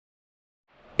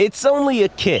It's only a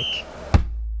kick,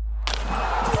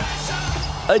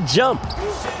 a jump,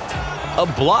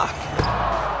 a block.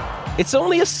 It's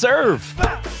only a serve.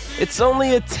 It's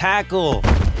only a tackle,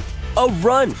 a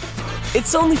run.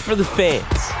 It's only for the fans.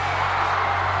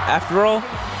 After all,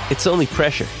 it's only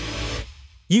pressure.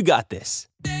 You got this.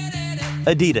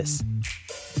 Adidas.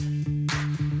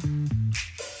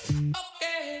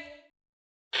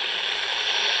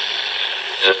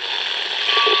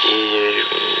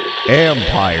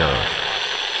 Empire.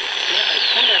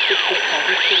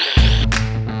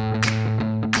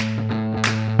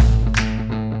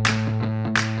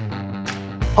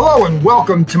 Hello and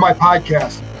welcome to my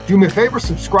podcast. Do me a favor,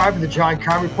 subscribe to the John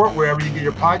Keim Report wherever you get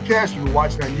your podcast. You can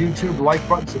watch it on YouTube, like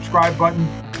button, subscribe button.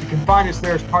 You can find us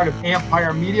there as part of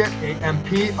Empire Media,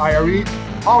 A-M-P-I-R-E.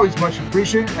 Always much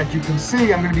appreciated. As you can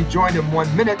see, I'm going to be joined in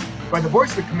 1 minute by the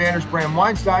voice of the Commanders, Bram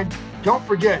Weinstein. Don't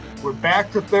forget, we're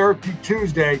back to Therapy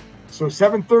Tuesday. So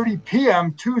 7:30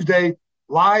 p.m. Tuesday,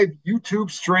 live YouTube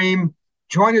stream.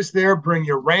 Join us there. Bring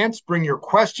your rants, bring your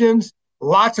questions.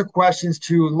 Lots of questions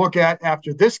to look at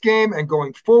after this game and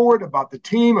going forward about the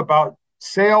team, about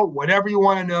Sale, whatever you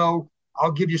want to know.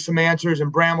 I'll give you some answers, and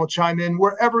Bram will chime in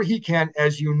wherever he can,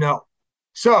 as you know.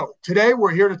 So today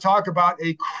we're here to talk about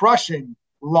a crushing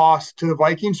loss to the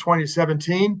Vikings,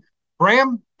 2017.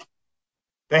 Bram,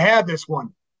 they had this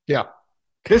one. Yeah.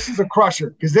 This is a crusher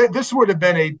because this would have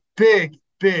been a big,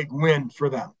 big win for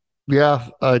them. Yeah,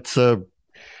 it's a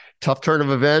tough turn of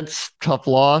events, tough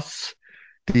loss.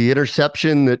 The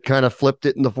interception that kind of flipped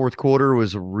it in the fourth quarter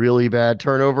was a really bad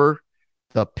turnover.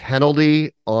 The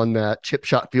penalty on that chip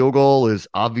shot field goal is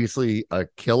obviously a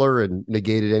killer and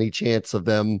negated any chance of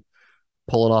them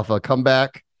pulling off a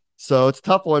comeback. So it's a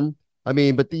tough one. I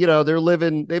mean, but they've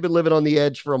been living on the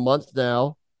edge for a month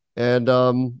now. And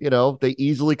they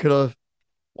easily could have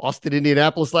lost in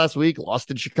Indianapolis last week, lost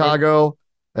in Chicago.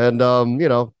 And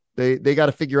they got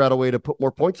to figure out a way to put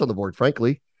more points on the board,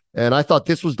 frankly. And I thought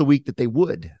this was the week that they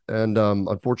would. And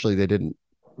unfortunately, they didn't.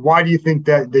 Why do you think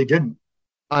that they didn't?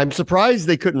 I'm surprised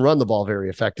they couldn't run the ball very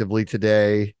effectively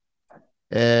today.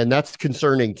 And that's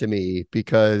concerning to me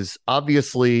because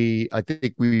obviously I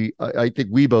think we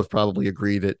both probably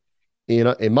agree that,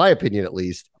 in my opinion, at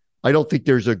least, I don't think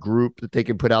there's a group that they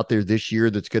can put out there this year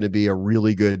that's going to be a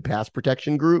really good pass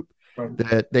protection group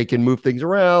that they can move things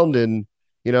around. And,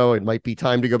 it might be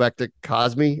time to go back to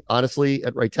Cosme, honestly,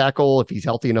 at right tackle if he's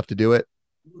healthy enough to do it.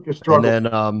 And then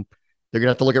they're going to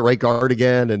have to look at right guard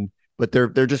again. But they're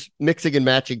just mixing and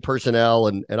matching personnel.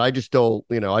 And I just don't,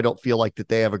 I don't feel like that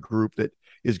they have a group that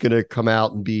is going to come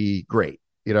out and be great,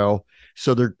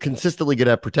 So they're consistently going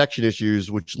to have protection issues,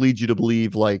 which leads you to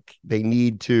believe like they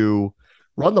need to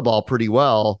run the ball pretty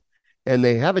well. And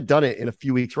they haven't done it in a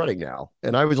few weeks running now.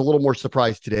 And I was a little more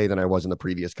surprised today than I was in the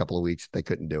previous couple of weeks. They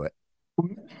couldn't do it.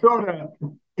 Minnesota,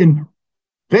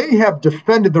 they have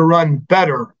defended the run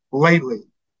better lately.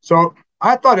 So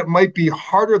I thought it might be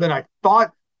harder than I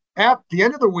thought. At the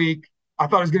end of the week, I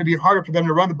thought it was going to be harder for them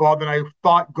to run the ball than I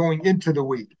thought going into the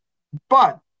week.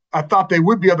 But I thought they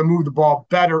would be able to move the ball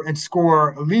better and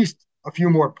score at least a few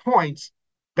more points.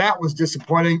 That was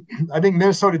disappointing. I think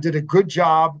Minnesota did a good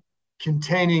job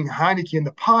containing Heinicke in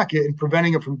the pocket and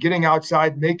preventing him from getting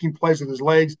outside, making plays with his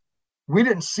legs. We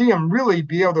didn't see him really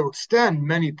be able to extend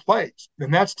many plays,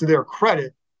 and that's to their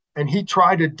credit. And he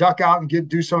tried to duck out and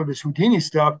do some of his Houdini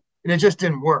stuff, and it just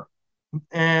didn't work.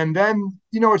 And then,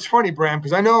 it's funny, Bram,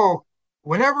 because I know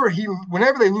whenever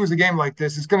they lose a game like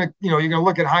this, it's going to, you're going to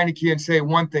look at Heinicke and say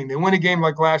one thing. They win a game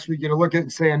like last week, you're going to look at it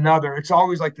and say another. It's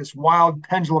always like this wild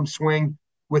pendulum swing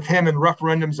with him and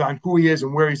referendums on who he is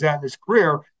and where he's at in his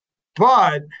career.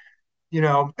 But,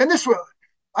 and this will,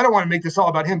 I don't want to make this all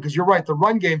about him because you're right. The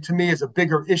run game to me is a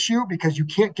bigger issue because you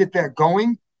can't get that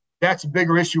going. That's a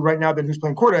bigger issue right now than who's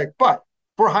playing quarterback. But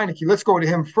for Heinicke, let's go to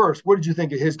him first. What did you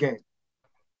think of his game?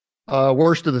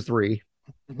 Worst of the three,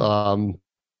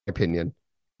 opinion.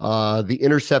 The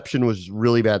interception was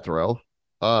really bad throw.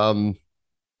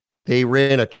 They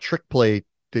ran a trick play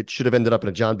that should have ended up in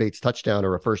a John Bates touchdown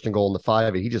or a 1st and goal in the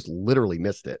 5, and he just literally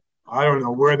missed it. I don't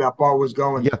know where that ball was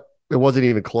going. Yeah, it wasn't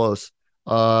even close.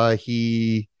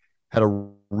 He had a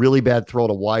really bad throw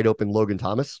to wide open Logan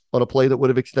Thomas on a play that would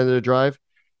have extended a drive.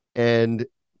 And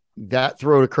that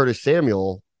throw to Curtis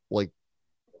Samuel, like,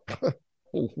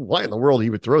 why in the world he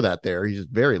would throw that there? He's just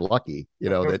very lucky,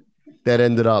 that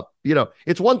ended up,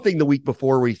 it's one thing the week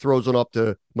before where he throws it up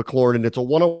to McLaurin and it's a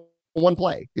one-on-one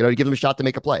play, to give him a shot to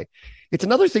make a play. It's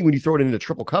another thing when you throw it into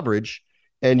triple coverage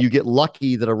and you get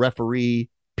lucky that a referee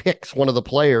picks one of the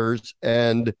players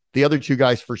and the other two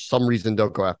guys for some reason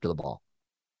don't go after the ball.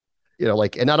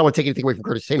 like, and I don't want to take anything away from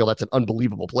Curtis Samuel. That's an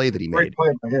unbelievable play that he Great made,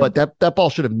 play by him. but that ball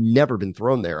should have never been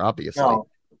thrown there, obviously. No.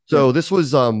 So this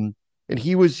was, and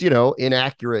he was,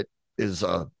 inaccurate is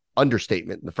a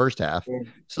understatement in the first half.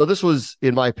 So this was,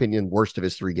 in my opinion, worst of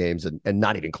his 3 games and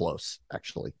not even close,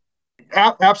 actually.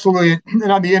 Absolutely.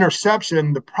 And on the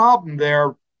interception, the problem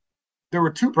there were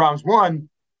 2 problems. One,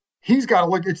 he's got to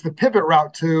look, it's the pivot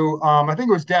route to, I think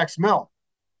it was Dax Mill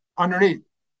underneath.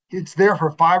 It's there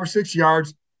for 5 or 6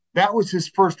 yards. That was his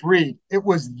first read. It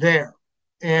was there.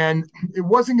 And it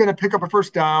wasn't going to pick up a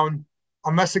first down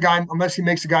unless he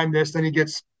makes a guy miss, then he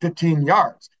gets 15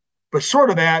 yards. But short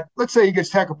of that, let's say he gets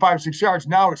tackled 5 or 6 yards.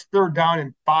 Now it's 3rd down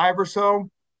and 5 or so.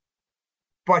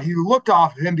 But he looked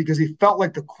off of him because he felt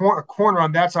like the corner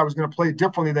on that side was going to play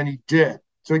differently than he did.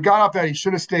 So he got off that. He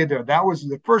should have stayed there. That was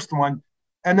the first one.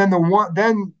 And then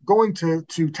then going to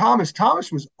Thomas.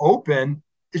 Thomas was open.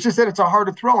 It's just that it's a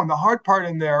harder throw. And the hard part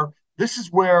in there, this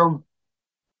is where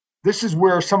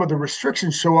some of the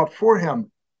restrictions show up for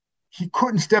him. He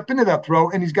couldn't step into that throw,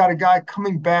 and he's got a guy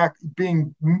coming back,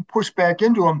 being pushed back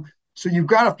into him. So you've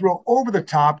got to throw over the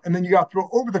top, and then you got to throw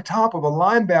over the top of a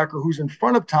linebacker who's in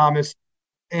front of Thomas,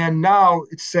 and now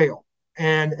it's Sale.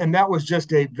 And that was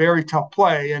just a very tough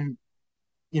play. And,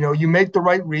 you make the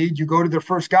right read, you go to the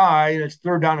first guy, and it's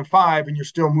 3rd down and 5, and you're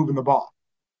still moving the ball.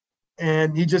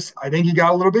 And I think he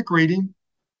got a little bit greedy,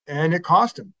 and it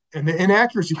cost him. And the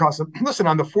inaccuracy cost him. Listen,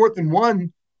 on the 4th and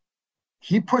 1,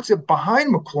 he puts it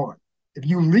behind McLaurin. If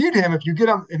you lead him, if you get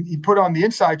him and you put on the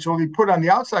inside shoulder, you put on the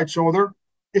outside shoulder,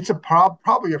 it's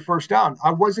probably a first down.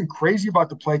 I wasn't crazy about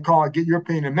the play call. I'll get your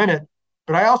opinion in a minute.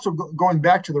 But I also, going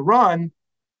back to the run,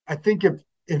 I think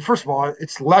first of all,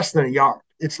 it's less than a yard.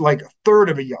 It's like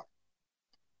 1/3 of a yard.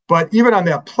 But even on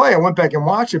that play, I went back and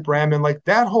watched it, Bram, and like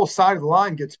that whole side of the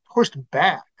line gets pushed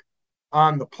back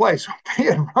on the play. So if they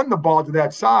had run the ball to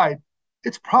that side,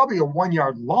 it's probably a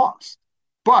 1-yard loss.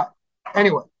 But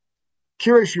anyway,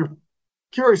 curious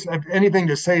if anything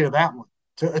to say to that one.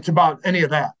 It's about any of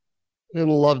that. I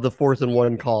didn't love the 4th and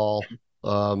 1 call.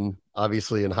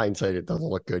 Obviously, in hindsight, it doesn't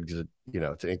look good because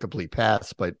it's an incomplete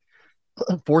pass. But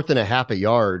 4th and a half a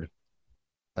yard,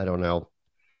 I don't know.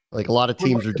 Like a lot of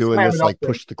teams are doing this, like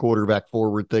push the quarterback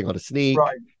forward thing on a sneak.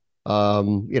 Right.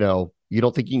 You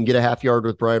don't think you can get a half yard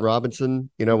with Brian Robinson,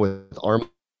 with Arma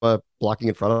blocking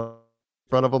in front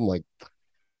of him, like.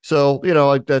 So,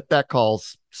 that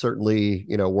call's certainly,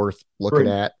 worth looking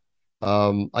at.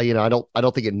 I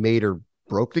don't think it made or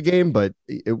broke the game, but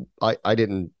I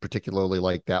didn't particularly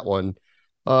like that one.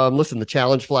 Listen, the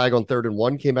challenge flag on 3rd and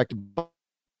 1 came back to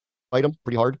bite them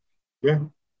pretty hard. Yeah.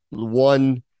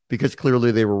 1, because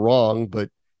clearly they were wrong, but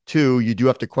 2, you do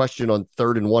have to question on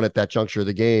 3rd and 1 at that juncture of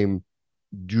the game.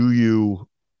 Do you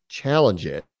challenge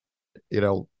it,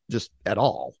 just at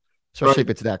all, especially if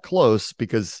it's that close,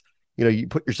 because you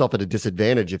put yourself at a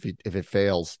disadvantage if it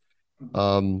fails.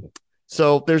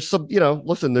 So there's some,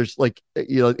 listen, there's like,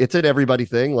 it's an everybody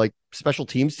thing, like special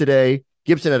teams today.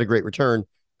 Gibson had a great return,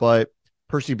 but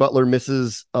Percy Butler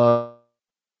misses a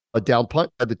down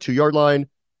punt at the 2-yard line.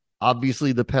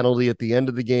 Obviously, the penalty at the end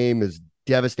of the game is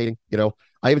devastating.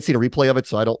 I haven't seen a replay of it,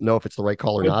 so I don't know if it's the right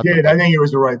call or not. I think it was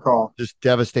the right call. Just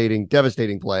devastating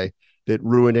play that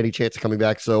ruined any chance of coming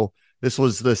back. So this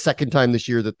was the second time this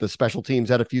year that the special teams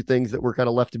had a few things that were kind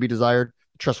of left to be desired.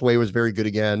 Trustway was very good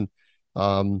again.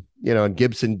 And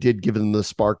Gibson did give them the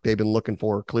spark they've been looking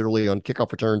for clearly on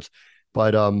kickoff returns.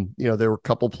 But, there were a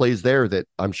couple plays there that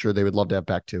I'm sure they would love to have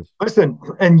back too. Listen,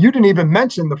 and you didn't even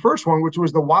mention the first one, which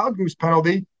was the Wild Goose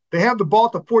penalty. They have the ball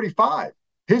at the 45.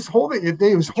 His holding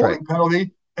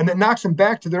penalty, and it knocks him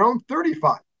back to their own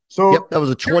 35. So yep, that was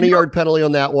a 20-yard penalty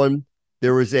on that one.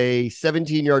 There was a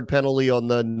 17-yard penalty on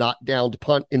the not downed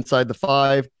punt inside the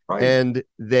 5. Right. And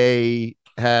they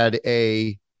had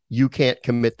you can't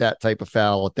commit that type of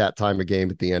foul at that time of game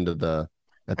at the end of the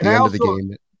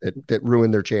game that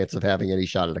ruined their chance of having any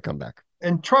shot at a comeback.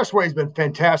 And Trustway's been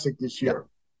fantastic this year. Yep.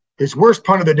 His worst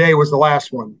punt of the day was the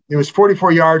last one. It was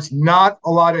 44 yards, not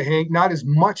as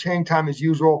much hang time as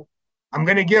usual. I'm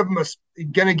going to give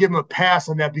him a pass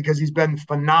on that because he's been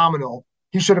phenomenal.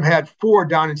 He should have had 4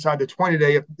 down inside the 20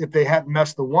 today if they hadn't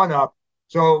messed the one up.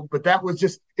 So, but that was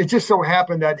it just so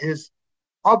happened that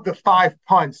of the 5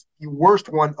 punts, the worst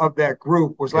one of that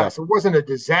group was last. It wasn't a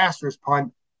disastrous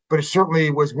punt, but it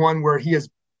certainly was one where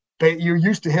you're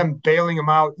used to him bailing him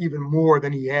out even more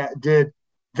than he did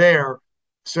there.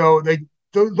 So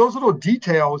those little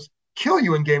details kill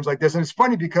you in games like this. And it's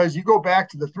funny because you go back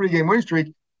to the 3-game winning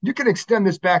streak, you can extend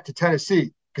this back to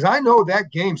Tennessee because I know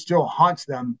that game still haunts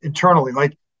them internally.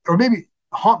 Like, or maybe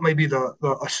haunt may be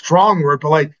a strong word,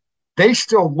 but like they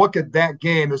still look at that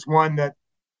game as one that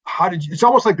it's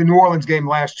almost like the New Orleans game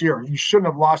last year. You shouldn't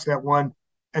have lost that one.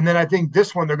 And then I think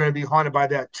this one, they're going to be haunted by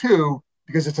that too,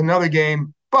 because it's another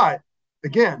game. But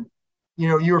again,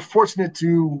 you were fortunate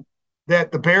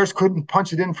that the Bears couldn't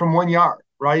punch it in from 1 yard,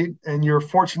 right? And you're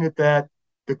fortunate that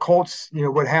the Colts,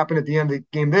 what happened at the end of the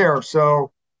game there.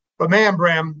 So, but man,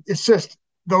 Bram, it's just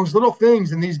those little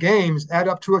things in these games add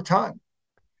up to a ton.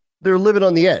 They're living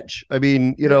on the edge. I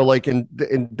mean, like, and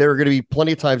there are going to be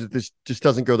plenty of times that this just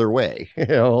doesn't go their way.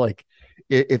 Like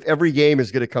if every game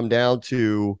is going to come down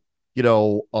to,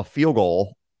 a field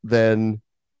goal, then,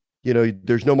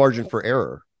 there's no margin for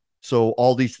error. So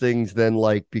all these things then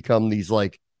like become these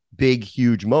like big,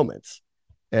 huge moments.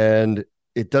 And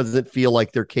it doesn't feel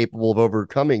like they're capable of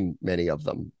overcoming many of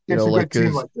them, like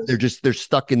they're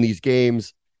stuck in these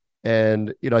games.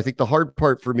 And, I think the hard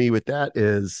part for me with that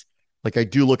is, like, I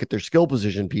do look at their skill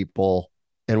position people,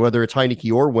 and whether it's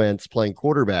Heinicke or Wentz playing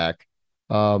quarterback,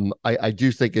 I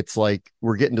do think it's like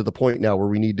we're getting to the point now where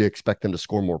we need to expect them to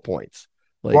score more points.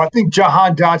 Like, well, I think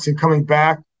Jahan Dotson coming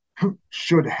back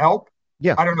should help.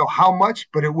 Yeah. I don't know how much,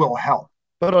 but it will help.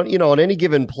 But on any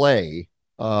given play,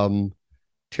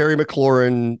 Terry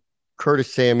McLaurin,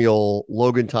 Curtis Samuel,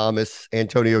 Logan Thomas,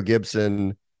 Antonio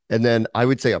Gibson, and then I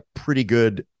would say a pretty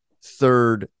good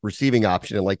third receiving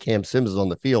option, and like Cam Sims is on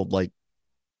the field. Like,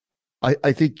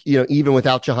 I think, even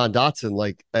without Jahan Dotson,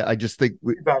 like, I just think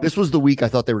this was the week I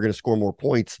thought they were going to score more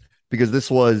points, because this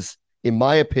was, in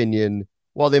my opinion,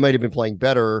 while they might have been playing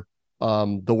better,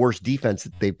 the worst defense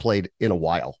that they played in a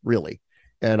while, really.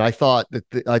 And I thought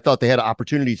they had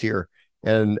opportunities here,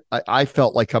 and I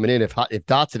felt like coming in, if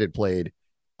Dotson had played,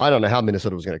 I don't know how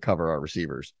Minnesota was going to cover our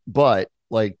receivers, but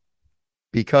like,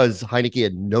 because Heinicke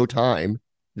had no time,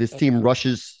 this team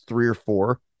rushes 3 or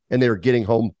 4, and they're getting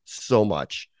home so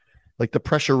much. Like, the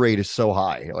pressure rate is so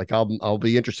high. Like, I'll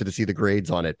be interested to see the grades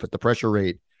on it, but the pressure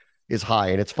rate is high.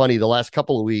 And it's funny, the last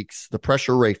couple of weeks, the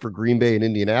pressure rate for Green Bay and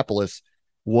Indianapolis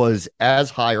was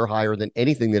as high or higher than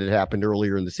anything that had happened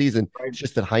earlier in the season. Right. It's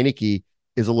just that Heinicke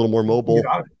is a little more mobile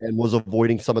and was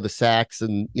avoiding some of the sacks,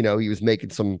 and he was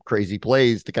making some crazy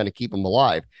plays to kind of keep them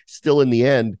alive. Still, in the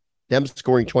end, them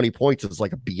scoring 20 points is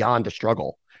like beyond a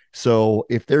struggle. So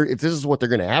if this is what they're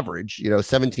going to average,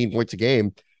 17 points a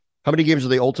game, how many games are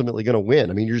they ultimately going to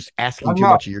win? I mean, you're just asking too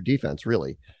much of your defense,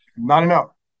 really. Not enough.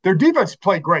 Their defense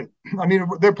played great. I mean,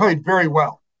 they played very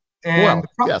well. And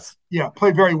yes. Yeah,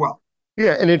 played very well.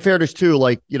 Yeah, and in fairness too,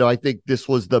 like, I think this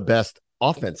was the best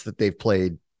offense that they've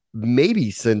played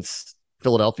maybe since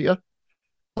Philadelphia.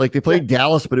 Like, they played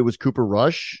Dallas, but it was Cooper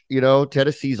Rush.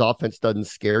 Tennessee's offense doesn't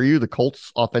scare you. The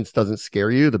Colts offense doesn't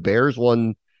scare you. The Bears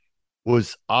one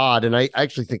was odd, and I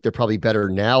actually think they're probably better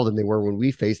now than they were when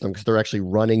we faced them, because they're actually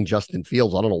running Justin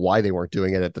Fields. I don't know why they weren't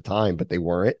doing it at the time, but they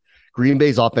weren't. Green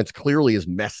Bay's offense clearly is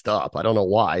messed up. I don't know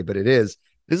why, but it is.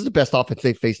 This is the best offense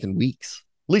they've faced in weeks.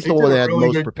 At least the one that had the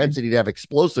most propensity to have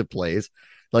explosive plays.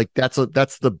 Like, that's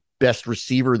the best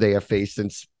receiver they have faced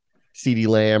since CeeDee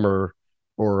Lamb or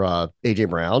AJ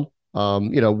Brown.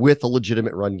 With a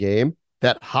legitimate run game.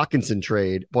 That Hawkinson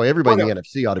trade, boy, everybody in the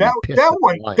NFC ought to be pissed.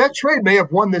 That trade may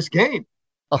have won this game.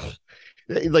 Oh,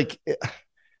 like,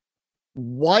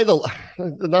 why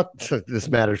not this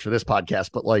matters for this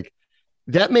podcast, but like,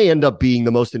 that may end up being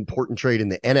the most important trade in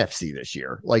the NFC this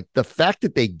year. Like, the fact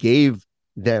that they gave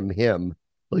him,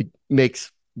 like,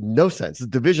 makes no sense. The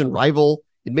division rival,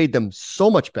 it made them so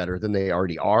much better than they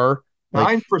already are.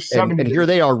 9 for 70. And here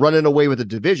they are running away with a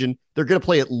division. They're going to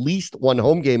play at least one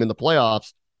home game in the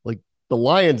playoffs. Like, the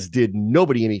Lions did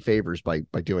nobody any favors by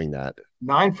doing that.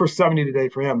 9 for 70 today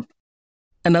for him.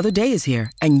 Another day is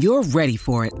here, and you're ready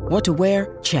for it. What to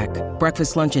wear? Check.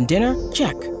 Breakfast, lunch, and dinner?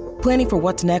 Check. Planning for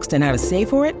what's next and how to save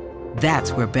for it?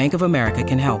 That's where Bank of America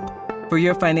can help. For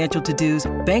your financial to-dos,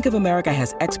 Bank of America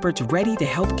has experts ready to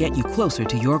help get you closer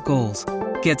to your goals.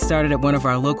 Get started at one of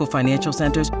our local financial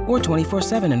centers or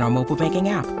 24/7 in our mobile banking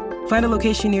app. Find a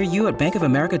location near you at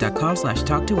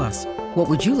bankofamerica.com/talktous. What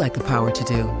would you like the power to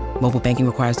do? Mobile banking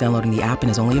requires downloading the app and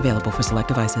is only available for select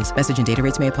devices. Message and data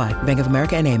rates may apply. Bank of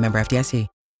America NA, member FDIC.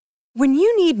 When you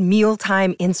need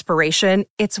mealtime inspiration,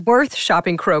 it's worth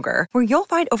shopping Kroger, where you'll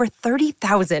find over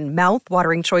 30,000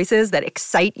 mouth-watering choices that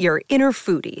excite your inner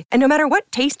foodie. And no matter what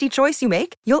tasty choice you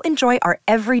make, you'll enjoy our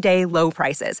everyday low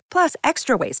prices, plus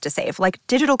extra ways to save, like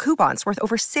digital coupons worth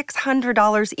over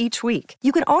 $600 each week.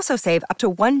 You can also save up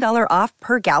to $1 off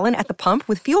per gallon at the pump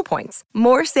with fuel points.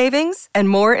 More savings and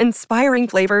more inspiring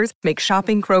flavors make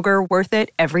shopping Kroger worth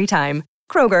it every time.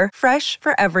 Kroger, fresh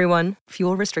for everyone.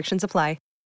 Fuel restrictions apply.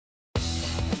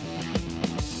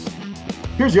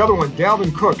 Here's the other one,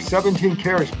 Dalvin Cook, 17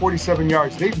 carries, 47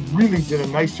 yards. They really did a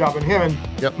nice job on him. And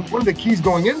one of the keys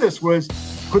going in this was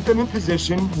put them in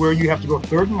position where you have to go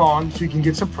third and long so you can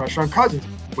get some pressure on Cousins.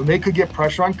 When they could get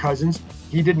pressure on Cousins,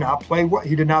 he did not play well.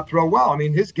 He did not throw well. I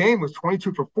mean, his game was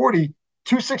 22 for 40,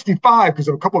 265 because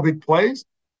of a couple of big plays.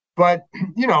 But,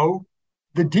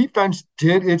 the defense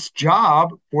did its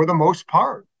job for the most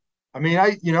part. I mean,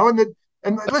 that's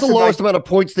the lowest amount of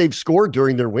points they've scored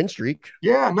during their win streak.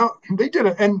 Yeah, no, they did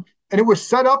it. And it was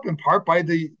set up in part by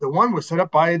the one was set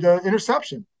up by the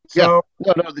interception. So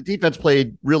no, the defense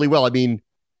played really well. I mean,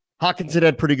 Hockenson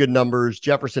had pretty good numbers.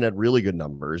 Jefferson had really good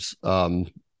numbers.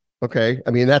 Okay. I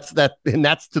mean, that's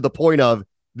to the point of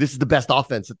this is the best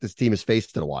offense that this team has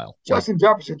faced in a while. Justin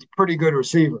Jefferson's a pretty good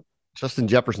receiver. Justin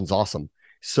Jefferson's awesome.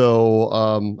 So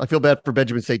I feel bad for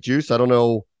Benjamin St-Juste. I don't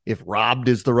know if robbed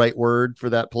is the right word for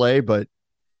that play, but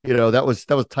that was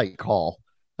a tight call.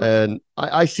 And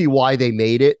I see why they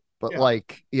made it, but it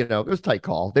was a tight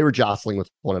call. They were jostling with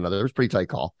one another. It was a pretty tight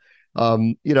call.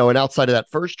 And outside of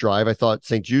that first drive, I thought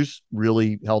St-Juste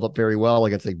really held up very well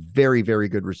against a very, very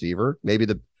good receiver. Maybe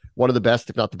one of the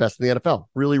best, if not the best in the NFL.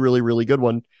 Really, really, really good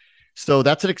one. So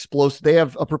that's an explosive. They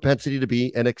have a propensity to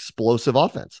be an explosive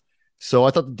offense. So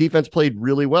I thought the defense played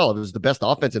really well. It was the best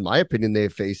offense, in my opinion, they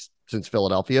have faced since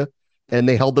Philadelphia, and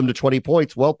they held them to 20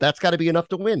 points. Well, that's got to be enough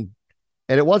to win.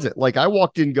 And it wasn't. Like, I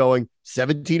walked in going,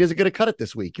 17 isn't going to cut it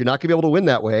this week. You're not going to be able to win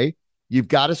that way. You've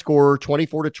got to score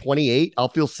 24 to 28. I'll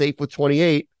feel safe with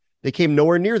 28. They came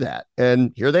nowhere near that.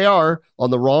 And here they are on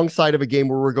the wrong side of a game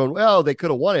where we're going, well, they could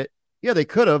have won it. Yeah, they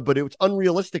could have, but it was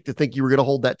unrealistic to think you were going to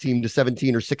hold that team to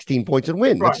 17 or 16 points and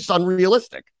win. Right. It's just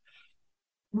unrealistic.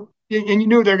 And you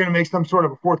knew they're going to make some sort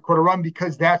of a fourth quarter run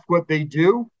because that's what they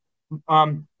do.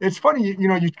 It's funny,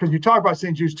 because you talk about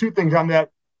St-Juste, two things on that.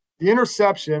 The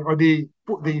interception or the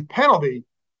penalty,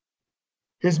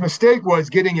 his mistake was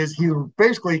he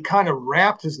basically kind of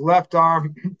wrapped his left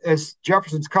arm as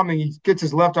Jefferson's coming. He gets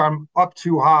his left arm up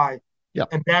too high. Yeah.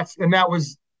 And that's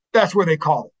where they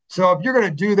call it. So if you're going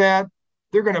to do that,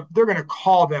 they're going to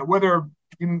call that. Whether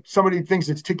somebody thinks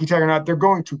it's ticky-tack or not, they're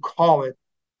going to call it.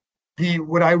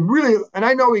 And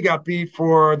I know he got beat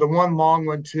for the one long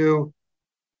one too.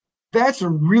 That's a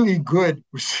really good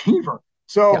receiver.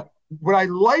 So what I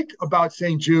like about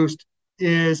St-Juste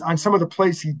is on some of the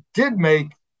plays he did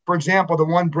make, for example, the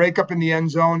one breakup in the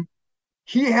end zone,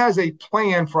 he has a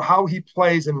plan for how he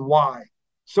plays and why.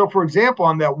 So for example,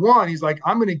 on that one, he's like,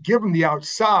 I'm going to give him the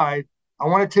outside. I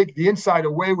want to take the inside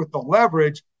away with the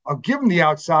leverage. I'll give him the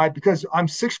outside because I'm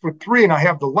 6'3" and I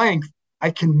have the length. I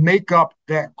can make up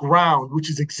that ground, which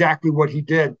is exactly what he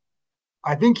did.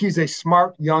 I think he's a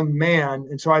smart young man,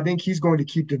 and so I think he's going to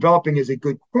keep developing as a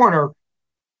good corner.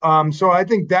 So I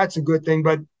think that's a good thing.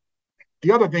 But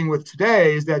the other thing with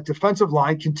today is that defensive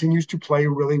line continues to play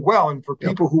really well. And for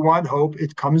people who want hope,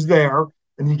 it comes there.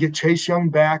 And you get Chase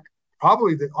Young back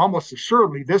probably almost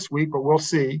assuredly this week, but we'll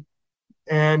see.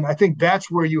 And I think that's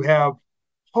where you have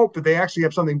hope that they actually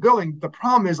have something building. The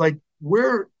problem is,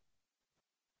 where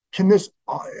can do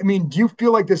you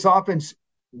feel like this offense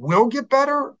will get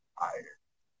better?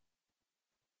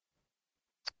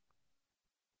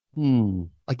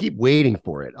 I keep waiting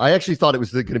for it. I actually thought it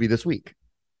was going to be this week.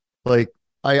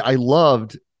 I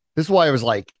loved, this is why I was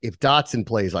like, if Dotson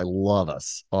plays, I love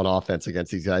us on offense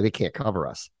against these guys. They can't cover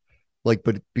us. But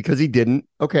because he didn't,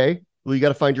 okay, well, you got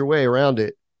to find your way around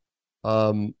it.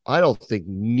 I don't think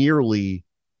nearly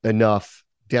enough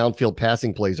downfield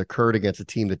passing plays occurred against a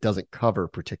team that doesn't cover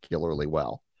particularly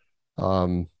well.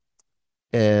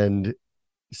 And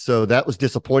so that was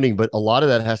disappointing, but a lot of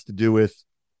that has to do with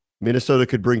Minnesota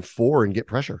could bring 4 and get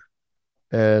pressure.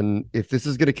 And if this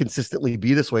is going to consistently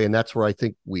be this way, and that's where I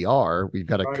think we've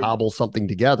got to cobble something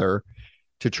together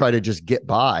to try to just get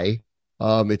by.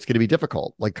 It's going to be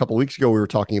difficult. Like a couple of weeks ago, we were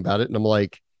talking about it, and I'm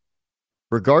like,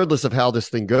 regardless of how this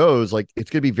thing goes, it's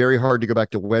going to be very hard to go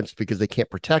back to Wentz because they can't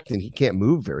protect and he can't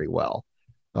move very well.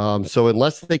 So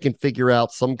unless they can figure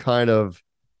out some kind of,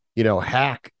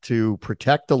 hack to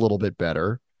protect a little bit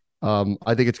better,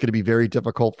 I think it's going to be very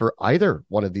difficult for either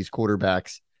one of these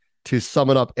quarterbacks to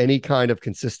summon up any kind of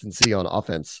consistency on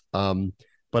offense.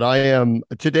 But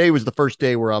today was the first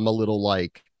day where I'm a little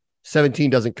 17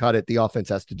 doesn't cut it. The offense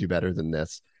has to do better than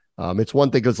this. It's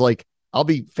one thing because I'll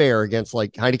be fair against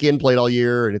Heineken played all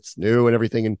year and it's new and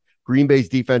everything. And Green Bay's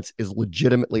defense is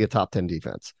legitimately a top 10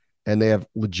 defense and they have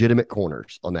legitimate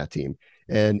corners on that team.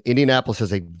 And Indianapolis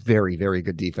has a very, very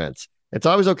good defense. And so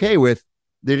I was okay with,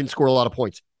 they didn't score a lot of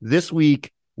points. This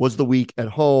week was the week at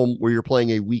home where you're playing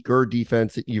a weaker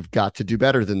defense that you've got to do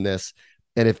better than this.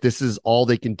 And if this is all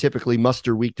they can typically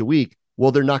muster week to week,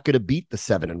 well, they're not going to beat the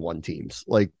 7-1 teams.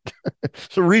 It's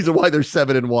the reason why they're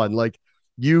 7-1.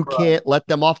 You Right. can't let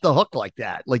them off the hook like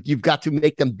that. Like, you've got to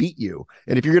make them beat you.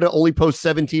 And if you're going to only post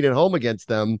 17 at home against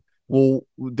them, well,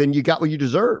 then you got what you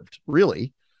deserved,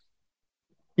 really.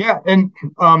 Yeah, and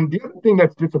the other thing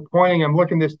that's disappointing, I'm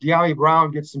looking at this. De'Ami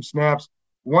Brown gets some snaps,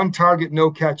 one target, no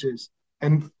catches,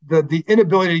 and the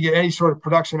inability to get any sort of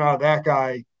production out of that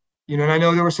guy. And I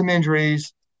know there were some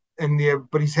injuries,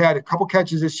 but he's had a couple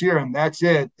catches this year, and that's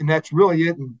it, and that's really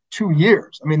it in 2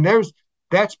 years. I mean,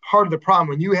 that's part of the problem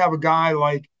when you have a guy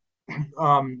like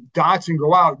Dotson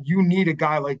go out. You need a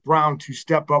guy like Brown to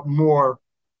step up more.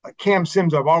 Cam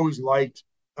Sims, I've always liked.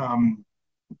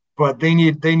 But they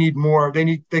need more.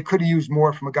 They could have used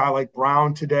more from a guy like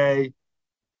Brown today.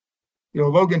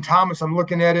 Logan Thomas, I'm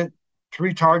looking at it,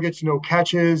 3 targets, no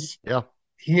catches. Yeah.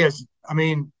 He has, I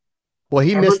mean, Well,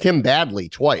 he missed him badly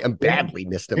twice. Badly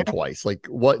missed him Yeah. twice. Like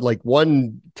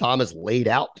one Thomas laid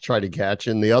out to try to catch,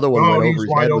 and the other one went he's over his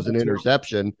wide head, was an open, too.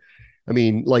 interception. I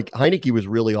mean, like, Heineke was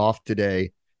really off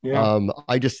today. Yeah.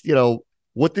 I just,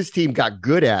 what this team got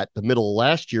good at the middle of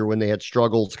last year when they had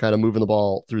struggles kind of moving the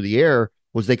ball through the air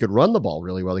was they could run the ball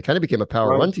really well. They kind of became a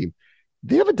power run team.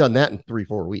 They haven't done that in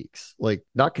 3-4 weeks, like,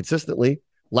 not consistently.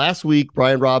 Last week,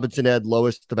 Brian Robinson had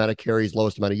lowest amount of carries,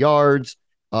 lowest amount of yards.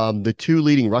 The 2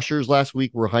 leading rushers last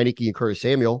week were Heineke and Curtis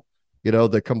Samuel.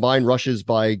 The combined rushes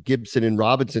by Gibson and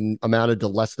Robinson amounted to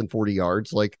less than 40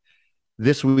 yards. Like,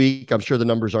 this week, I'm sure the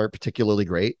numbers aren't particularly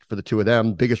great for the 2 of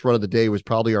them. Biggest run of the day was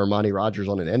probably Armani Rogers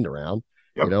on an end around.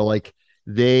 Yep. Like,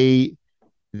 they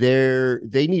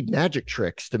need magic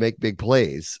tricks to make big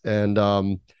plays. And,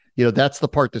 that's the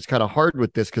part that's kind of hard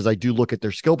with this, because I do look at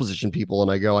their skill position people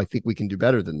and I go, I think we can do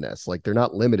better than this. Like, they're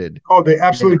not limited. Oh, they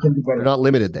absolutely can do better. They're not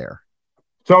limited there.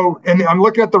 So, and I'm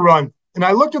looking at the run, and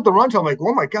I looked at the run, I'm like,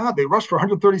 oh my God, they rushed for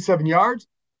 137 yards.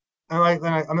 And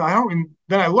I don't even,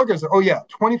 then I look and say, oh yeah,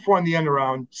 24 on the end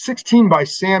around, 16 by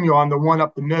Samuel on the one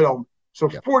up the middle. So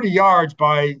 40 yards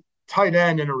by tight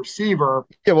end and a receiver.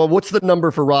 Yeah, well, what's the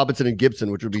number for Robinson and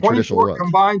Gibson, which would be traditional runs?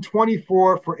 Combined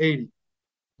 24 for 80.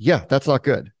 Yeah, that's not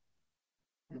good.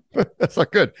 That's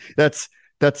not good. That's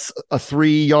a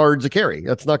 3 yards a carry.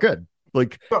 That's not good.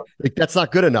 Like, that's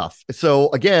not good enough. So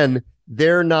again,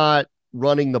 they're not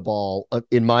running the ball,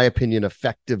 in my opinion,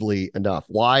 effectively enough.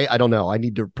 Why? I don't know. I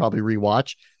need to probably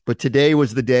rewatch. But today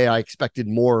was the day I expected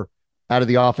more out of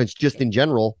the offense just in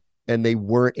general, and they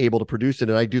weren't able to produce it.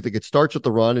 And I do think it starts with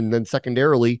the run, and then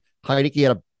secondarily, Heineke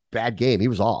had a bad game. He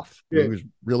was off. Yeah. He was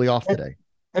really off today.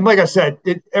 And like I said,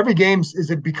 every game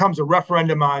it becomes a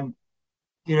referendum on,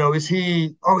 is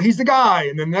he? Oh, he's the guy.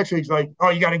 And then the next week he's like, oh,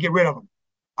 you got to get rid of him.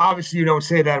 Obviously, you don't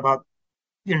say that about,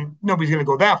 nobody's going to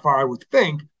go that far, I would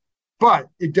think. But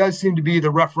it does seem to be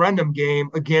the referendum game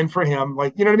again for him.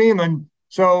 Like, you know what I mean? And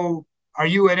so are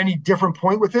you at any different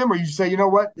point with him? Or you just say, you know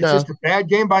what? It's just a bad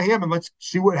game by him, and let's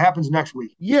see what happens next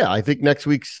week. Yeah, I think next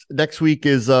week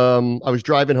is I was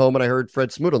driving home and I heard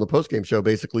Fred Smoot on the postgame show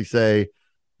basically say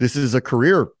this is a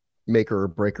career maker or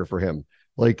breaker for him.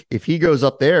 Like, if he goes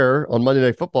up there on Monday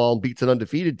Night Football and beats an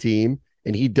undefeated team,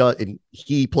 and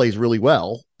he plays really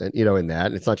well, and in that,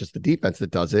 and it's not just the defense that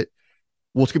does it.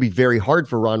 Well, it's going to be very hard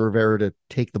for Ron Rivera to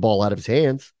take the ball out of his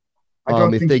hands.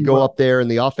 If they go up there and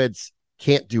the offense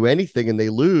can't do anything and they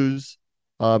lose,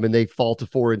 and they fall to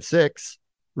 4-6,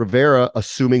 Rivera,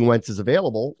 assuming Wentz is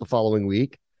available the following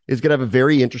week, is going to have a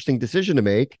very interesting decision to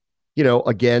make,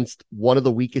 against one of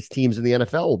the weakest teams in the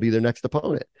NFL will be their next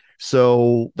opponent.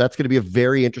 So that's going to be a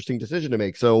very interesting decision to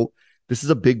make. So this is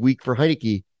a big week for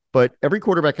Heineke, but every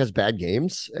quarterback has bad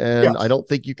games, and I don't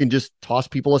think you can just toss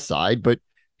people aside, but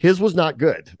his was not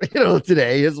good.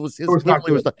 Today his was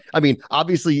not. I mean,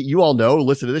 obviously you all know,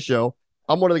 listen to this show,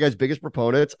 I'm one of the guy's biggest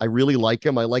proponents. I really like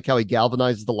him. I like how he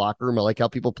galvanizes the locker room. I like how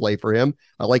people play for him.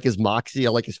 I like his moxie. I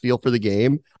like his feel for the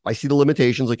game. I see the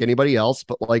limitations like anybody else,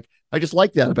 but I just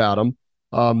like that about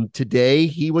him. Today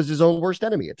he was his own worst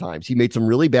enemy at times. He made some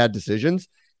really bad decisions,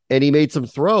 and he made some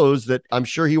throws that I'm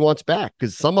sure he wants back,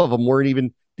 because some of them weren't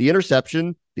even the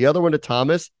interception. The other one to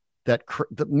Thomas, that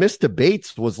missed to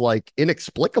Bates was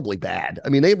inexplicably bad. I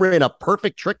mean, they ran a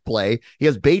perfect trick play. He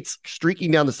has Bates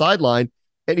streaking down the sideline,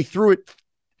 and he threw it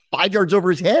 5 yards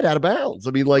over his head out of bounds.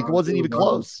 I mean, it wasn't even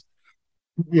close.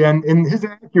 Yeah, and his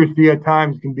accuracy at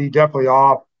times can be definitely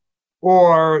off,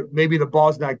 or maybe the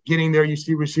ball's not getting there. You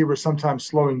see receivers sometimes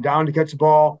slowing down to catch the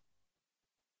ball,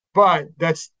 but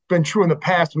that's been true in the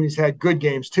past when he's had good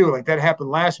games too. Like that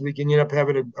happened last week, and you end up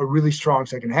having a really strong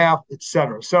second half,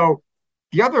 etc. So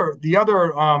the other,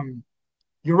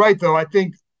 you're right though. I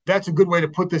think that's a good way to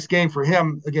put this game for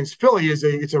him against Philly.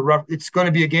 It's going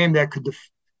to be a game that could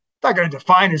not going to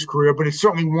define his career, but it's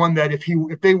certainly one that if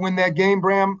they win that game,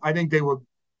 Bram, I think they would.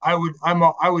 I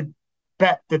would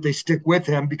bet that they stick with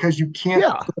him because you can't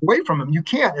Yeah. get away from him. You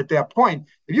can't at that point.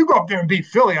 If you go up there and beat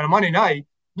Philly on a Monday night,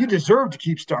 you deserve to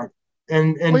keep starting.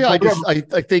 And Well, yeah,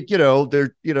 I think,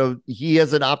 he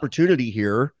has an opportunity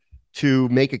here to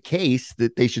make a case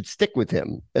that they should stick with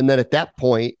him. And then at that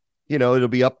point, it'll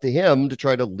be up to him to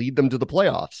try to lead them to the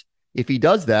playoffs. If he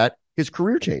does that, his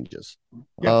career changes.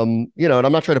 Yeah. And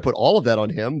I'm not trying to put all of that on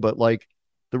him, but like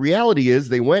the reality is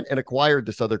they went and acquired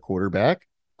this other quarterback.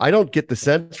 I don't get the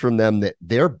sense from them that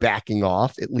they're backing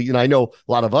off, at least. And I know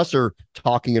a lot of us are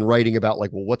talking and writing about like,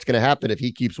 well, what's going to happen if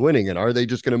he keeps winning? And are they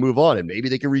just going to move on? And maybe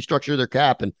they can restructure their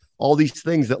cap and all these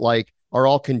things that like are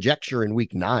all conjecture in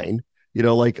week 9,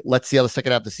 like, let's see how the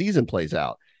second half of the season plays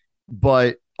out.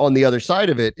 But on the other side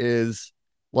of it is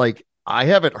like, I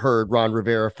haven't heard Ron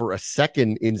Rivera for a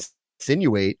second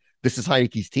insinuate this is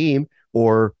Heineke's team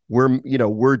or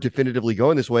we're definitively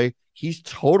going this way. He's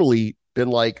totally been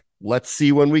like, let's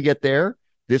see when we get there.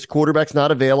 This quarterback's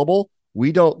not available.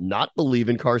 We don't not believe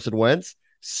in Carson Wentz.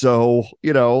 So,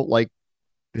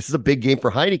 this is a big game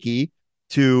for Heinicke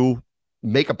to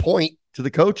make a point to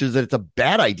the coaches that it's a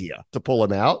bad idea to pull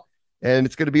him out. And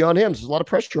it's going to be on him. So there's a lot of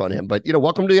pressure on him. But,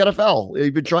 welcome to the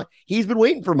NFL. He's been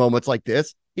waiting for moments like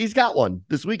this. He's got one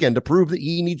this weekend to prove that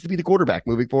he needs to be the quarterback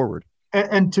moving forward.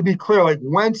 And to be clear, like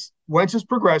Wentz is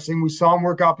progressing. We saw him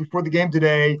work out before the game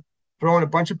today, throwing a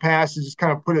bunch of passes, just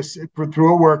kind of put us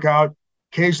through a workout,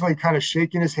 occasionally kind of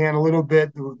shaking his hand a little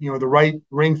bit. The right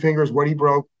ring finger is what he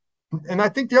broke. And I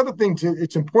think the other thing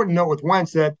it's important to note with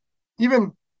Wentz that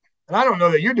even, and I don't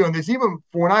know that you're doing this, even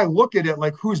for when I look at it,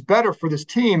 like who's better for this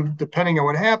team, depending on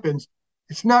what happens,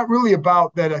 it's not really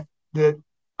about that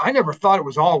I never thought it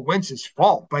was all Wentz's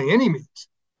fault by any means.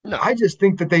 No. I just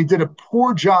think that they did a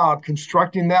poor job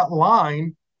constructing that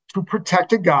line to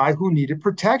protect a guy who needed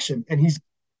protection. And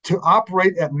to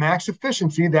operate at max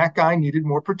efficiency, that guy needed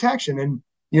more protection. And,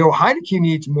 Heinicke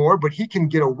needs more, but he can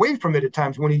get away from it at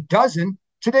times. When he doesn't,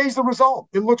 today's the result.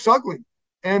 It looks ugly.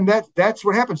 And that's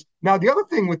what happens. Now, the other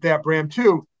thing with that, Bram,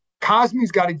 too,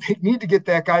 Cosme's need to get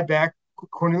that guy back.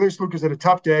 Cornelius Lucas had a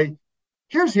tough day.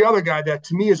 Here's the other guy that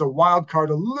to me is a wild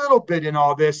card a little bit in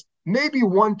all this, maybe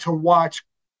one to watch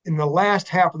in the last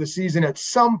half of the season at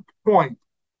some point,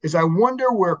 is I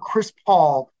wonder where Chris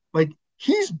Paul, like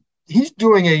he's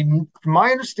doing my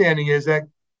understanding is that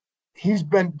he's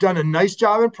done a nice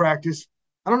job in practice.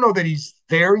 I don't know that he's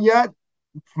there yet,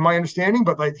 from my understanding,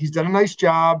 but like he's done a nice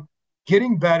job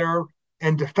getting better.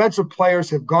 And defensive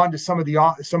players have gone to some of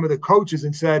the coaches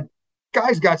and said,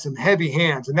 guy's got some heavy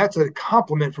hands, and that's a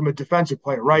compliment from a defensive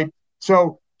player, right?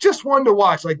 So just one to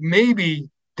watch, like maybe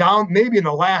in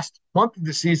the last month of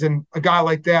the season, a guy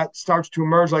like that starts to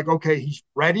emerge like, okay, he's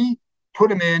ready,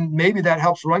 put him in. Maybe that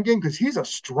helps run game because he's a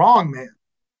strong man.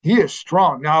 He is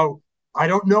strong. Now, I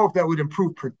don't know if that would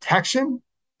improve protection.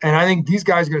 And I think these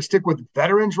guys are going to stick with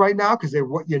veterans right now because they're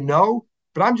what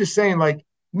But I'm just saying, like,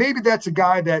 maybe that's a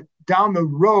guy that down the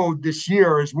road this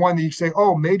year is one that you say,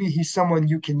 oh, maybe he's someone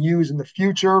you can use in the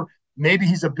future. Maybe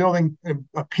he's a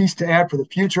piece to add for the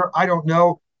future. I don't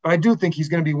know. But I do think he's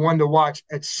going to be one to watch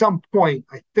at some point,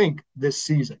 I think, this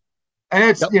season. And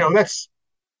it's, that's.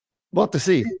 We'll have to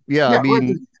see. Yeah, I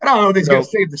mean. I don't know if he's going to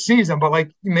save the season, but like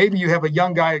maybe you have a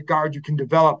young guy at guard you can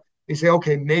develop. You say,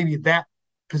 okay, maybe that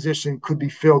position could be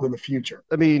filled in the future.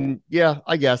 I mean, yeah,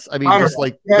 I guess. I mean, just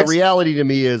like the reality to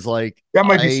me is like. That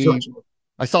might be stretching.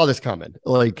 I saw this comment.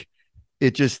 Like,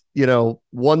 it just,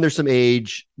 one, there's some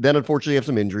age. Then, unfortunately, you have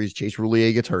some injuries. Chase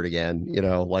Roulier gets hurt again.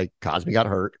 Like Cosme got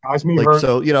hurt. Hurt.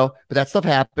 So, but that stuff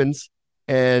happens.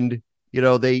 And,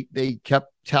 they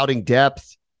kept touting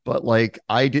depth, but like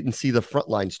I didn't see the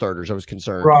frontline starters. I was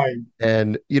concerned. Right.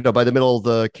 And, by the middle of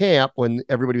the camp, when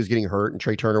everybody was getting hurt and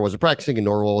Trey Turner wasn't practicing and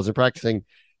Norwell wasn't practicing,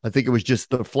 I think it was just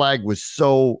the flag was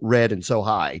so red and so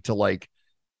high to like,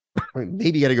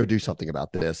 maybe you got to go do something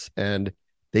about this. And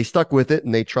they stuck with it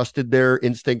and they trusted their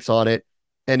instincts on it.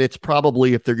 And it's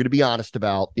probably, if they're going to be honest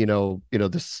about,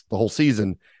 the whole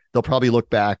season, they'll probably look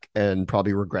back and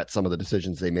probably regret some of the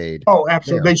decisions they made. Oh,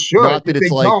 absolutely. They should. Not that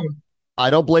it's like, I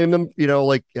don't blame them.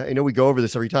 Like, I know we go over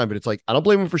this every time, but it's like, I don't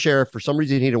blame them for Sheriff. For some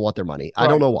reason, he didn't want their money. Right. I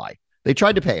don't know why. They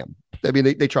tried to pay him. I mean,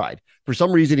 they tried. For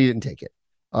some reason, he didn't take it.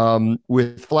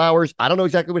 With Flowers, I don't know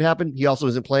exactly what happened. He also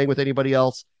isn't playing with anybody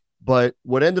else. But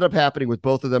what ended up happening with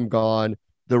both of them gone,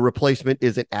 the replacement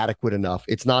isn't adequate enough.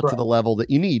 It's not to the level that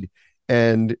you need.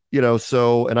 And,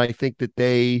 and I think that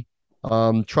they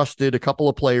trusted a couple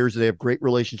of players they have great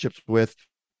relationships with,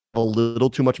 a little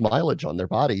too much mileage on their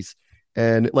bodies.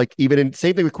 And like,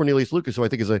 same thing with Cornelius Lucas, who I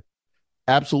think is a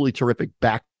absolutely terrific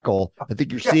back goal. I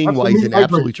think you're seeing why he's an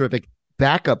absolutely terrific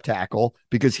backup tackle,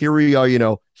 because here we are,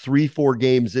 3-4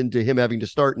 games into him having to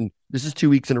start. And this is 2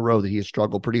 weeks in a row that he has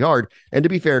struggled pretty hard. And to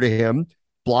be fair to him,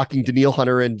 blocking Danielle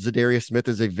Hunter and Za'Darius Smith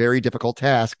is a very difficult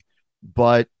task,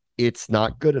 but it's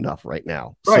not good enough right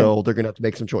now. Right. So they're going to have to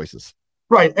make some choices.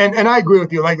 Right. And I agree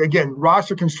with you. Like, again,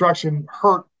 roster construction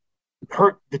hurt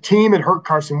the team. It hurt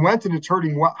Carson Wentz, and it's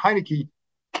hurting Heinicke.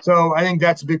 So I think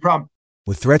that's a big problem.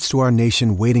 With threats to our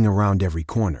nation waiting around every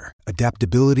corner,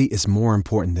 adaptability is more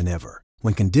important than ever.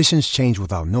 When conditions change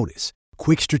without notice,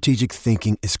 quick strategic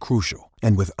thinking is crucial.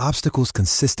 And with obstacles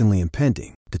consistently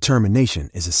impending, determination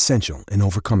is essential in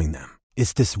overcoming them.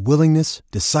 It's this willingness,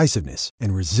 decisiveness,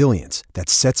 and resilience that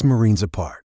sets Marines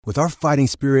apart. With our fighting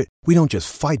spirit, we don't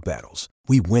just fight battles,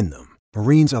 we win them.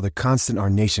 Marines are the constant our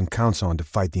nation counts on to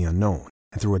fight the unknown.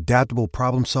 And through adaptable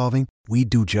problem solving, we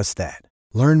do just that.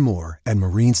 Learn more at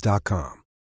marines.com.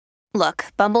 Look,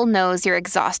 Bumble knows you're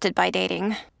exhausted by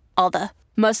dating. All the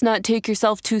must not take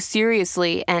yourself too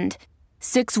seriously and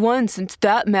 6'1" since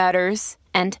that matters.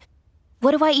 And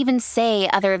what do I even say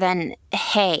other than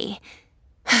hey?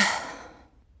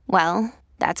 Well,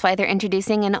 that's why they're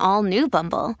introducing an all-new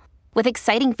Bumble with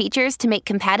exciting features to make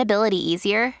compatibility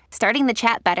easier, starting the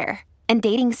chat better, and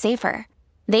dating safer.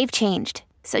 They've changed,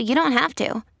 so you don't have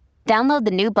to. Download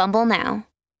the new Bumble now.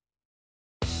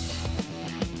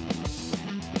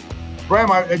 Bram,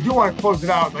 I do want to close it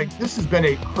out. Like, this has been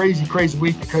a crazy, crazy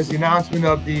week because the announcement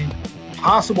of the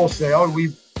possible sale, and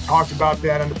we've talked about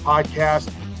that on the podcast,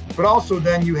 but also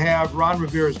then you have Ron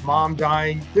Rivera's mom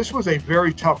dying. This was a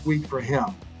very tough week for him.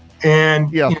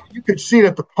 And you could see it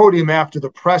at the podium after the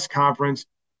press conference,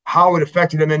 how it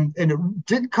affected him. And it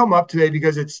didn't come up today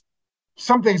because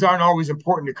some things aren't always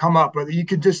important to come up, but you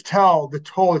could just tell the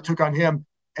toll it took on him.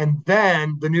 And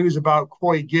then the news about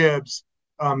Coy Gibbs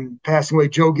passing away,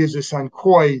 Joe Gibbs' son,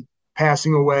 Coy,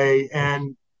 passing away.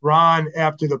 And Ron,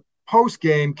 after the post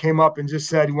game, came up and just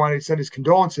said he wanted to send his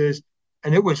condolences.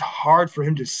 And it was hard for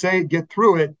him to get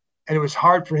through it. And it was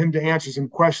hard for him to answer some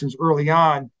questions early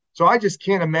on. So I just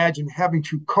can't imagine having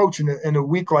to coach in a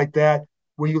week like that,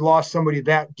 where you lost somebody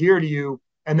that dear to you.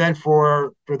 And then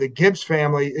for the Gibbs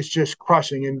family, it's just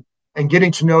crushing. And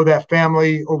getting to know that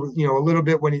family over, a little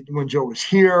bit when Joe was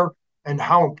here, and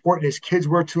how important his kids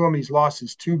were to him. He's lost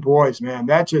his 2 boys, man.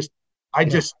 It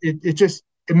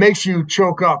makes you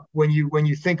choke up when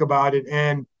you think about it.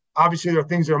 And obviously there are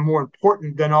things that are more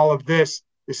important than all of this.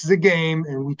 This is a game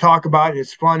and we talk about it.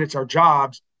 It's fun. It's our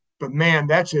jobs. But man,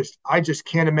 I just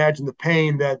can't imagine the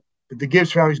pain that the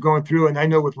Gibbs family's going through. And I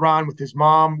know with Ron, with his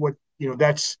mom,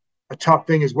 that's a tough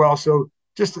thing as well. So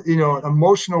just, an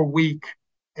emotional week,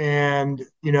 and,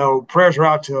 prayers are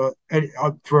out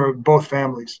for both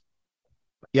families.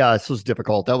 Yeah, this was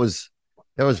difficult. That was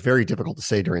very difficult to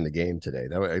say during the game today.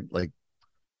 That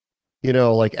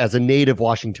as a native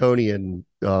Washingtonian,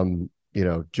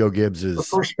 Joe Gibbs is the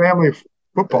first family of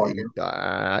football.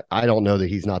 I don't know that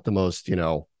he's not the most,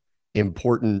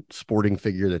 important sporting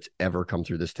figure that's ever come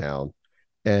through this town.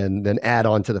 And then add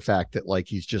on to the fact that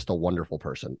he's just a wonderful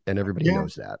person, and everybody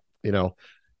knows that,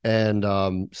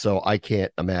 and so I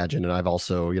can't imagine. And I've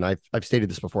also, I've stated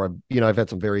this before. I've had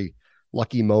some very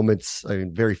lucky moments,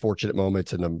 very fortunate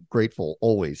moments, and I'm grateful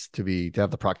always to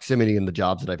have the proximity and the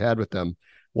jobs that I've had with them.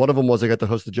 One of them was I got to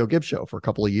host the Joe Gibbs show for a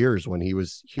couple of years when he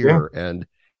was here. Yeah. And,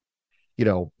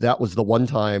 that was the one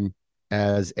time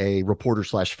as a reporter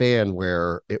 / fan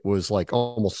where it was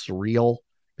almost surreal,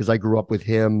 because I grew up with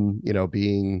him,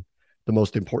 being the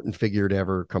most important figure to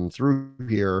ever come through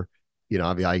here.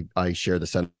 I share the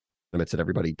sentiments that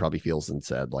everybody probably feels and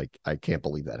said, I can't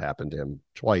believe that happened to him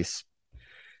twice.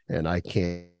 And I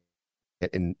can't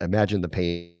imagine the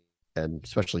pain, and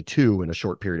especially 2 in a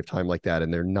short period of time like that.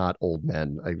 And they're not old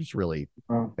men. I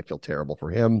feel terrible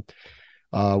for him.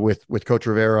 With Coach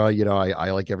Rivera,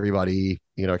 I like everybody,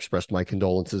 expressed my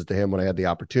condolences to him when I had the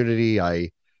opportunity.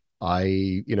 I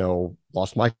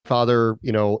lost my father,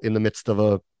 in the midst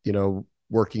of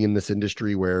working in this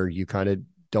industry where you kind of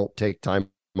don't take time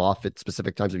off at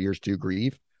specific times of years to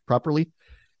grieve properly.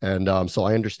 And so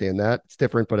I understand that. It's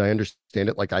different, but I understand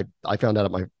it. I found out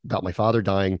about my father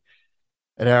dying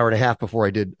an hour and a half before I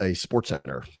did a Sports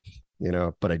Center,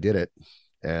 but I did it.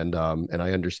 And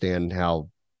I understand how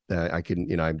I can,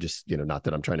 I'm just, not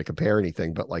that I'm trying to compare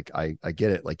anything, but I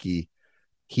get it.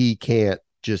 He can't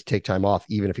just take time off,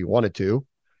 even if he wanted to,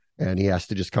 and he has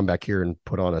to just come back here and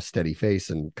put on a steady face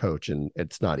and coach. And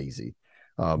it's not easy.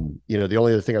 The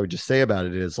only other thing I would just say about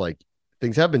it is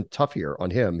things have been tough here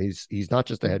on him. He's not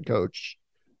just a head coach.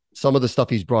 Some of the stuff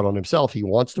he's brought on himself, he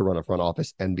wants to run a front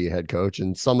office and be a head coach.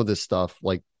 And some of this stuff,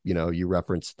 you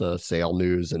referenced the sale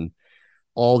news and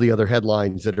all the other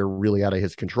headlines that are really out of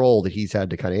his control that he's had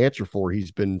to kind of answer for.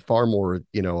 He's been far more,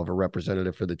 of a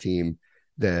representative for the team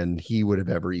than he would have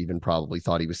ever even probably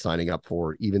thought he was signing up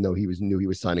for, even though knew he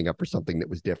was signing up for something that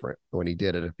was different when he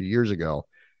did it a few years ago.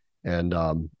 And,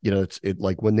 it's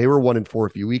like when they were 1-4 a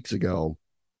few weeks ago,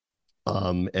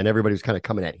 and everybody was kind of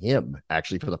coming at him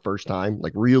actually for the first time,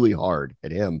 like really hard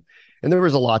at him. And there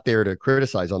was a lot there to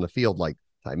criticize on the field, like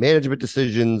time management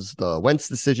decisions, the Wentz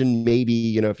decision,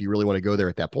 maybe, if you really want to go there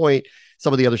at that point,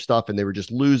 some of the other stuff, and they were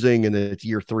just losing, and then it's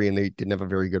year 3 and they didn't have a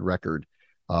very good record.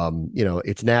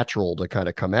 It's natural to kind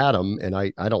of come at him. And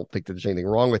I don't think that there's anything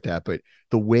wrong with that, but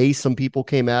the way some people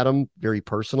came at him very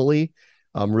personally,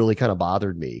 really kind of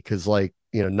bothered me. Cause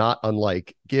not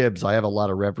unlike Gibbs, I have a lot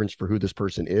of reverence for who this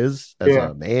person is as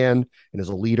a man and as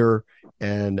a leader.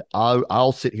 And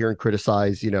I'll sit here and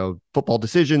criticize, football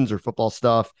decisions or football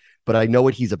stuff, but I know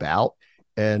what he's about.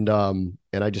 And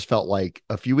I just felt like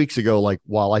a few weeks ago, like,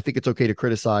 while I think it's okay to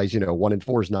criticize,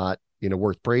 1-4 is not,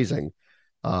 worth praising.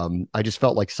 I just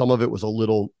felt like some of it was a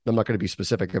little, I'm not going to be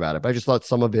specific about it, but I just thought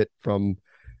some of it from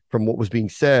what was being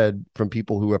said from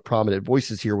people who have prominent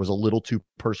voices here was a little too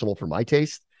personal for my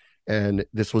taste. And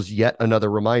this was yet another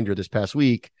reminder this past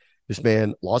week. This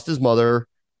man lost his mother,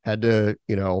 had to,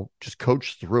 just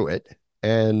coach through it.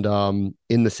 And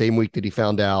in the same week that he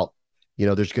found out,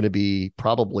 there's going to be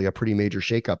probably a pretty major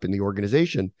shakeup in the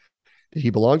organization that he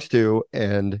belongs to.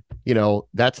 And,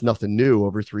 that's nothing new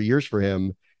over 3 years for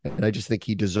him. And I just think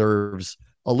he deserves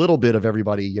a little bit of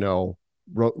everybody,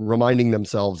 reminding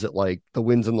themselves that like the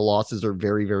wins and the losses are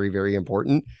very, very, very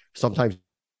important. Sometimes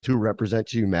who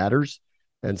represents you matters.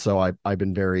 And so I've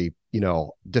been very,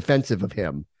 defensive of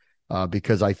him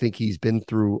because I think he's been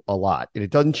through a lot. And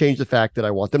it doesn't change the fact that I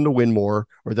want them to win more,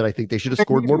 or that I think they should have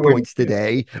scored more points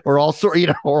today, or all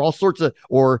sorts of,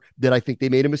 or that I think they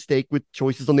made a mistake with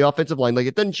choices on the offensive line. Like,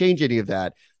 it doesn't change any of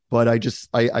that. But I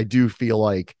do feel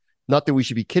like, not that we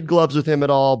should be kid gloves with him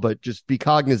at all, but just be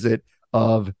cognizant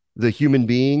of the human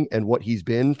being and what he's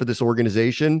been for this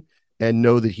organization, and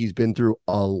know that he's been through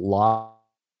a lot.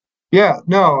 Yeah,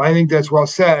 no, I think that's well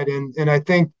said. And I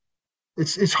think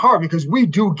it's hard because we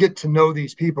do get to know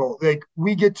these people. Like,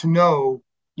 we get to know,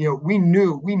 we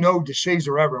know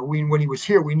DeShazier Everett. When he was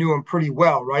here, we knew him pretty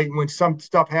well, right? And when some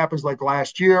stuff happens like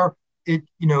last year, you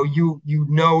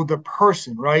know the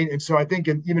person, right? And so I think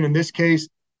even in this case,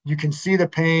 you can see the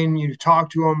pain. You talk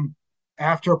to him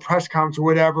after a press conference or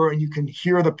whatever, and you can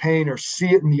hear the pain or see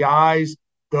it in the eyes,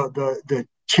 the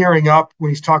tearing up when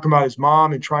he's talking about his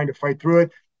mom and trying to fight through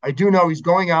it. I do know he's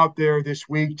going out there this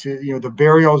week to, the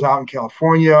burial's out in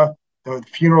California, the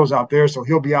funeral's out there, so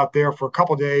he'll be out there for a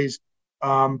couple of days.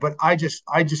 But I just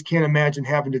can't imagine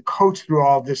having to coach through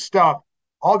all this stuff,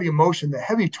 all the emotion, the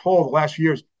heavy toll the last few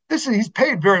years. He's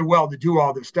paid very well to do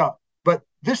all this stuff, but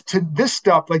this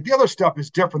stuff, like the other stuff,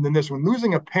 is different than this one.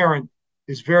 Losing a parent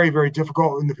is very, very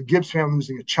difficult, and the Gibbs family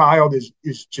losing a child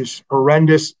is just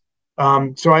horrendous.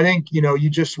 So I think you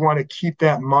just want to keep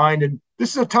that in mind. And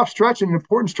this is a tough stretch and an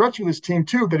important stretch for this team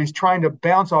too, that he's trying to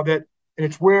balance all that. And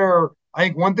it's where I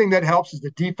think one thing that helps is the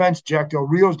defense. Jack Del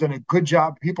Rio's done a good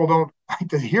job. People don't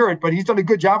like to hear it, but he's done a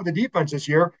good job with the defense this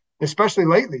year, especially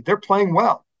lately. They're playing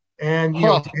well. And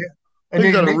and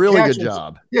he's done a really good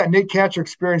job. Yeah, Nate Katcher,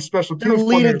 experienced special teams. Their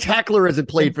leading tackler hasn't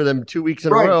played for them 2 weeks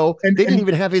in a row. And they didn't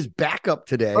even have his backup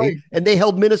today. And they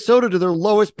held Minnesota to their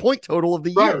lowest point total of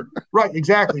the year. Right,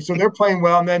 exactly. So they're playing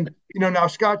well. And then, now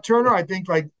Scott Turner, I think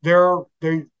I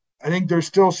think there's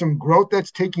still some growth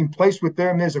that's taking place with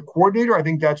them as a coordinator. I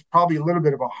think that's probably a little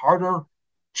bit of a harder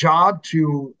job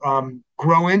to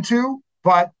grow into.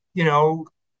 But,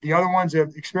 the other ones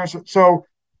have experienced it. So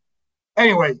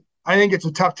anyway, I think it's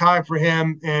a tough time for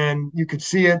him, and you could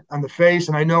see it on the face.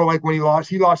 And I know, like, when he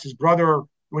lost his brother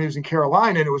when he was in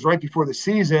Carolina, and it was right before the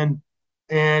season.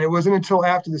 And it wasn't until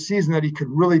after the season that he could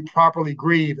really properly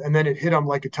grieve. And then it hit him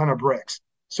like a ton of bricks.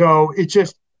 So it's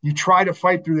just, you try to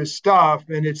fight through this stuff.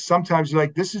 And it's sometimes you're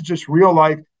like, this is just real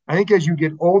life. I think as you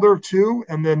get older too,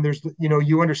 and then there's,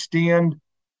 you understand,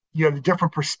 you have a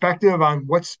different perspective on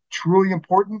what's truly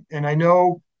important. And I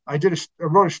know I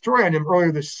wrote a story on him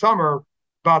earlier this summer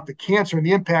about the cancer and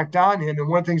the impact on him. And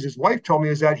one of the things his wife told me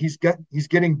is that he's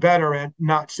getting better at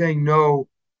not saying no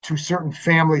to certain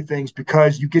family things,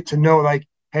 because you get to know, like,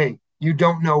 hey, you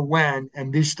don't know when,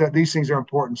 and these things are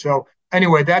important. So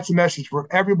anyway, that's a message for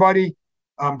everybody.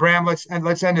 Bram, let's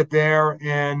end it there.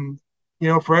 And,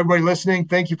 for everybody listening,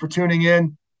 thank you for tuning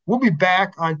in. We'll be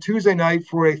back on Tuesday night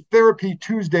for a Therapy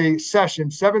Tuesday session,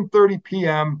 7:30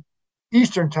 p.m.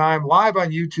 Eastern time, live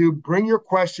on YouTube. Bring your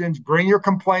questions, bring your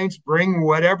complaints, bring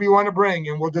whatever you want to bring,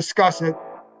 and we'll discuss it.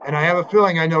 And I have a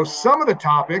feeling I know some of the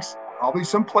topics probably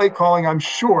some play calling, I'm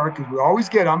sure, because we always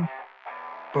get them.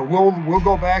 But we'll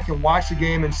go back and watch the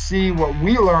game and see what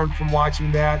we learned from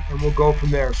watching that, and we'll go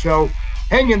from there. So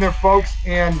hang in there, folks,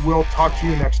 and we'll talk to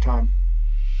you next time.